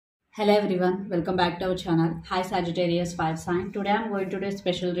Hello everyone, welcome back to our channel. Hi Sagittarius fire sign. Today I'm going to do a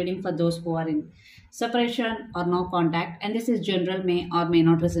special reading for those who are in separation or no contact, and this is general, may or may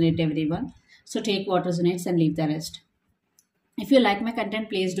not resonate everyone. So take what resonates and leave the rest. If you like my content,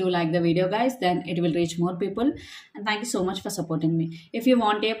 please do like the video guys, then it will reach more people. And thank you so much for supporting me. If you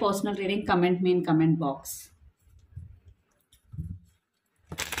want a personal reading, comment me in comment box.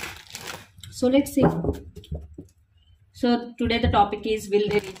 So let's see. So today the topic is, will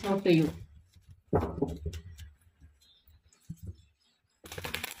they reach out to you?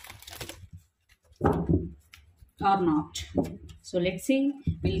 Or not. So let's see,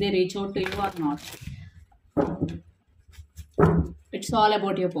 will they reach out to you or not? It's all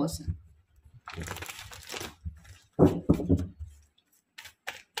about your person.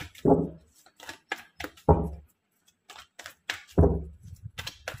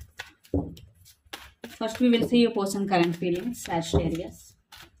 First we will see your person current feelings, Sagittarius.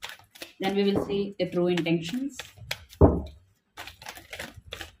 Then we will see the true intentions.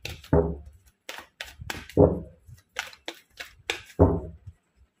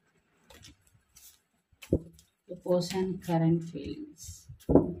 Your person current feelings.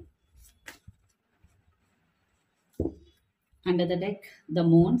 Under the deck, the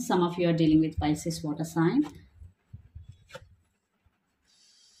moon. Some of you are dealing with Pisces water sign.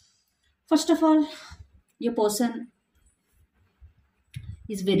 First of all, your person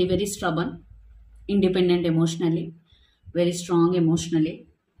is very stubborn, independent emotionally, very strong emotionally.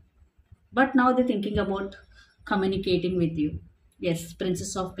 But now they're thinking about communicating with you. Yes,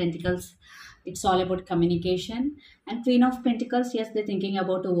 Princess of Pentacles, it's all about communication. And Queen of Pentacles, yes, they're thinking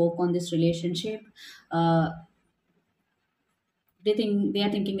about to work on this relationship. Uh, they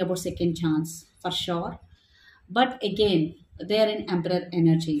are thinking about second chance for sure. But again, they are in Emperor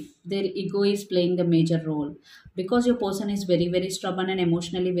energy. Their ego is playing the major role because your person is very stubborn and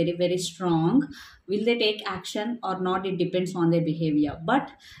emotionally very strong. Will they take action or not? It depends on their behavior.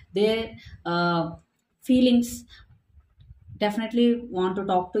 But their feelings definitely want to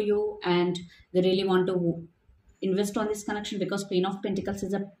talk to you, and they really want to invest on this connection because Queen of Pentacles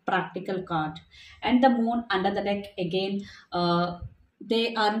is a practical card. And the moon under the deck again,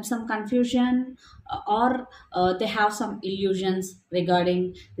 they are in some confusion, or they have some illusions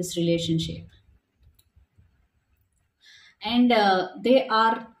regarding this relationship, and they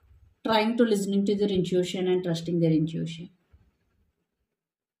are trying to listening to their intuition and trusting their intuition.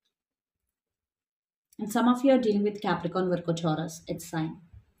 And some of you are dealing with Capricorn, Virgo, Taurus, it's sign.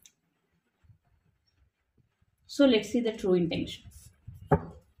 So let's see the true intentions.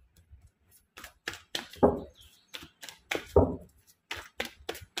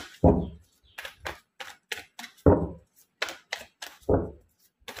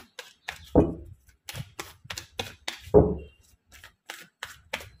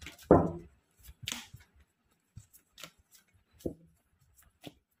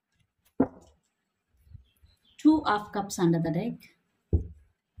 Two of Cups under the deck.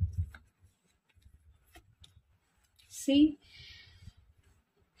 See,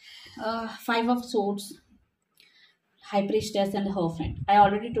 Five of Swords, High Priestess, and Hierophant. I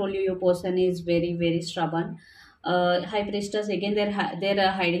already told you your person is very stubborn. High Priestess again, they're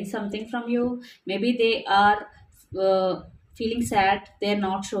hiding something from you. Maybe they are uh, feeling sad. They're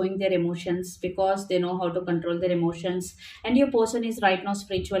not showing their emotions because they know how to control their emotions. And your person is right now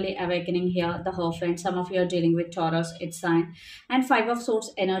spiritually awakening here. The Hierophant. Some of you are dealing with Taurus, its sign. And Five of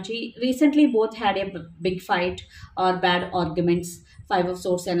Swords energy. Recently, both had a big fight or bad arguments. Five of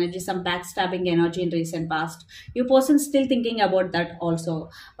Swords energy, some backstabbing energy in recent past. Your person's still thinking about that also,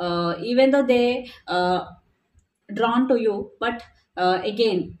 even though they drawn to you, but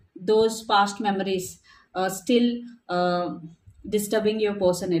again those past memories still disturbing your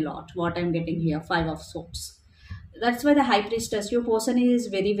person a lot. What I'm getting here, Five of Swords. That's why the High Priestess, your person is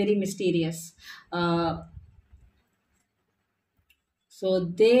very mysterious. So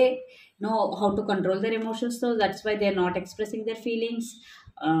they know how to control their emotions, so that's why they're not expressing their feelings.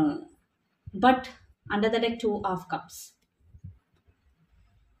 But under the deck, Two of Cups,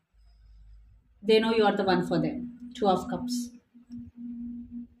 they know you are the one for them. Two of Cups,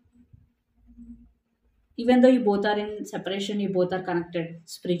 even though you both are in separation, you both are connected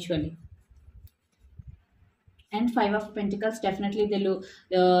spiritually. And Five of Pentacles, definitely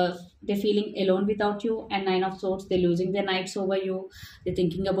they're feeling alone without you. And Nine of Swords, they're losing their nights over you. They're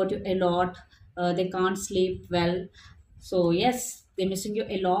thinking about you a lot. They can't sleep well. So yes, they're missing you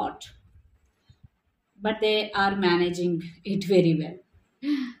a lot, but they are managing it very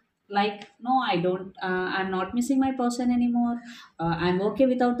well. Like, no, I don't, I'm not missing my person anymore. I'm okay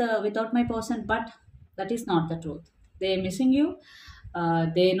without my person. But that is not the truth. They're missing you.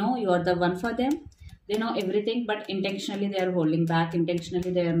 They know you are the one for them. They know everything, but intentionally they are holding back.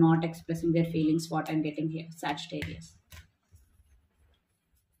 Intentionally they are not expressing their feelings. What I'm getting here, Sagittarius.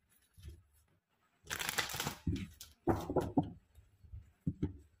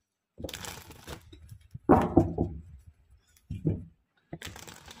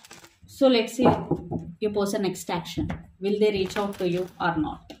 So let's see your person next action. Will they reach out to you or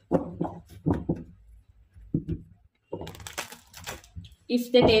not?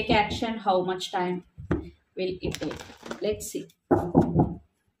 If they take action, how much time will it take? Let's see. Will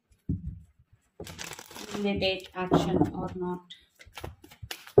they take action or not?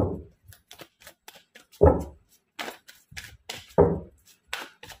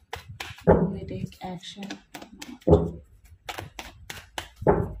 Will they take action or not?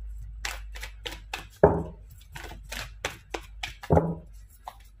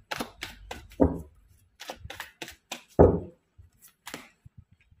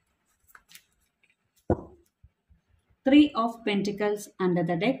 Three of Pentacles under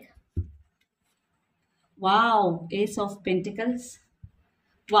the deck. Wow, Ace of Pentacles.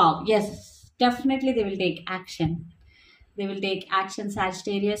 Wow, yes, definitely they will take action. They will take action,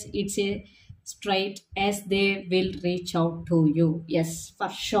 Sagittarius. It's a straight as they will reach out to you. Yes, for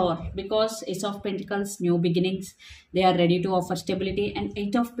sure. Because Ace of Pentacles, new beginnings. They are ready to offer stability. And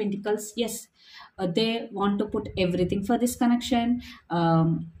Eight of Pentacles, yes, they want to put everything for this connection.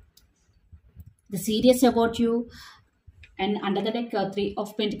 They're serious about you. And under the deck, Three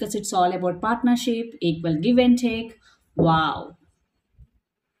of Pentacles, it's all about partnership, equal give and take. Wow.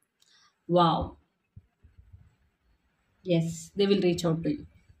 Wow. Yes, they will reach out to you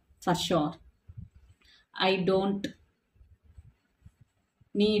for sure. I don't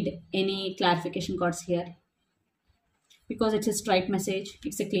need any clarification cards here because it's a straight message,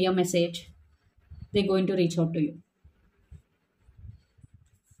 it's a clear message. They're going to reach out to you.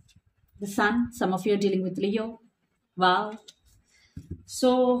 The Sun, some of you are dealing with Leo. Wow.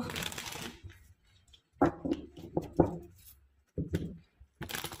 So,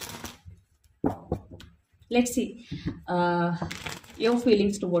 let's see your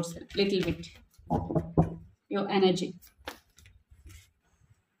feelings towards it, little bit, your energy,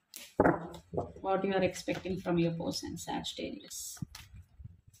 what you are expecting from your person, Sagittarius.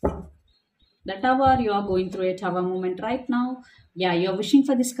 The Tower, you are going through a Tower moment right now. Yeah, you're wishing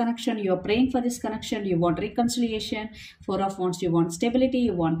for this connection, you're praying for this connection, you want reconciliation. Four of Wands, you want stability,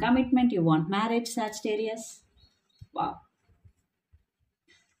 you want commitment, you want marriage, Sagittarius. Wow.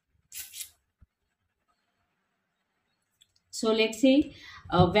 So let's see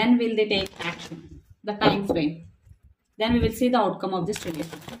when will they take action, the time frame. Then we will see the outcome of this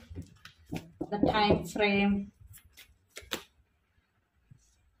relationship. The time frame,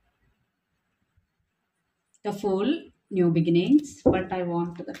 the Fool, new beginnings, but I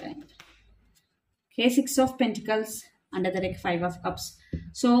want the time. Okay, Six of Pentacles under the deck, Five of Cups.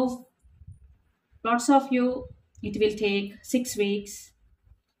 So lots of you, it will take 6 weeks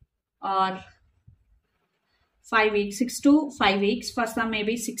or 5 weeks, 6 to 5 weeks. For some,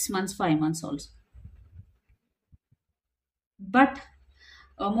 maybe 6 months, 5 months also. But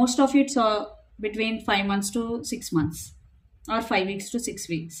most of it's between 5 months to 6 months or 5 weeks to 6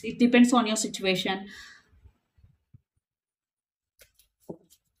 weeks. It depends on your situation.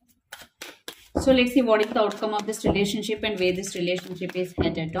 So let's see what is the outcome of this relationship and where this relationship is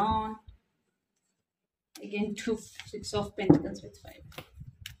headed on. Again, Six of Pentacles with 5.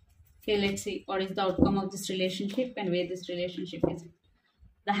 Okay, let's see what is the outcome of this relationship and where this relationship is.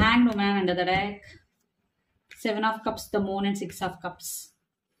 The Hanged Woman under the deck, Seven of Cups, the Moon, and Six of Cups.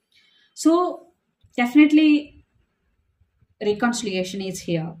 So definitely reconciliation is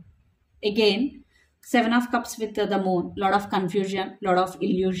here. Again, Seven of Cups with the Moon, lot of confusion, lot of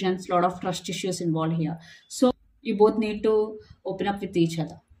illusions, lot of trust issues involved here. So you both need to open up with each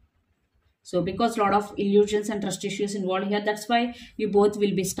other. So because a lot of illusions and trust issues involved here, that's why you both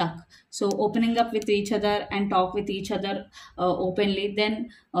will be stuck. So opening up with each other and talk with each other openly, then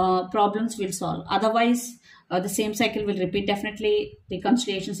problems will solve. Otherwise, the same cycle will repeat. Definitely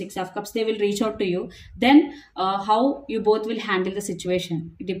reconciliation, Six of Cups, they will reach out to you. Then how you both will handle the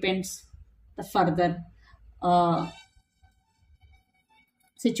situation, it depends the further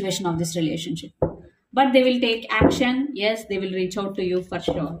situation of this relationship. But they will take action. Yes, they will reach out to you for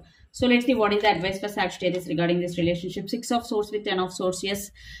sure. So let's see what is the advice for Sagittarius regarding this relationship. Six of Swords with Ten of Swords.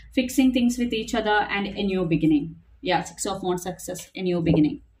 Yes, fixing things with each other and a new beginning. Yeah, Six of Wands, success, a new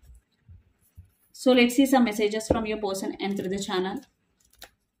beginning. So let's see some messages from your person and through the channel.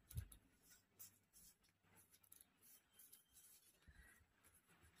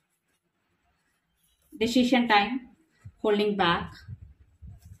 Decision time, holding back,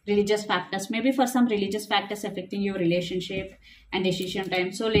 religious factors, maybe for some religious factors affecting your relationship and decision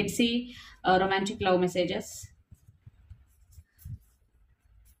time. So let's see romantic love messages.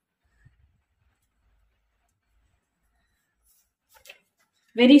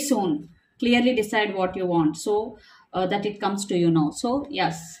 Very soon, clearly decide what you want, so that it comes to you now. So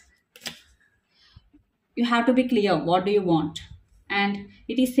yes, you have to be clear what do you want, and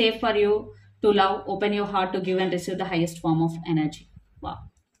it is safe for you to love. Open your heart to give and receive the highest form of energy. Wow.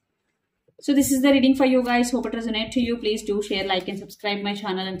 So this is the reading for you guys. Hope it resonates to you. Please do share, like, and subscribe my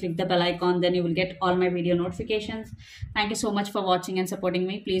channel and click the bell icon. Then you will get all my video notifications. Thank you so much for watching and supporting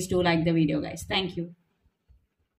me. Please do like the video, guys. Thank you.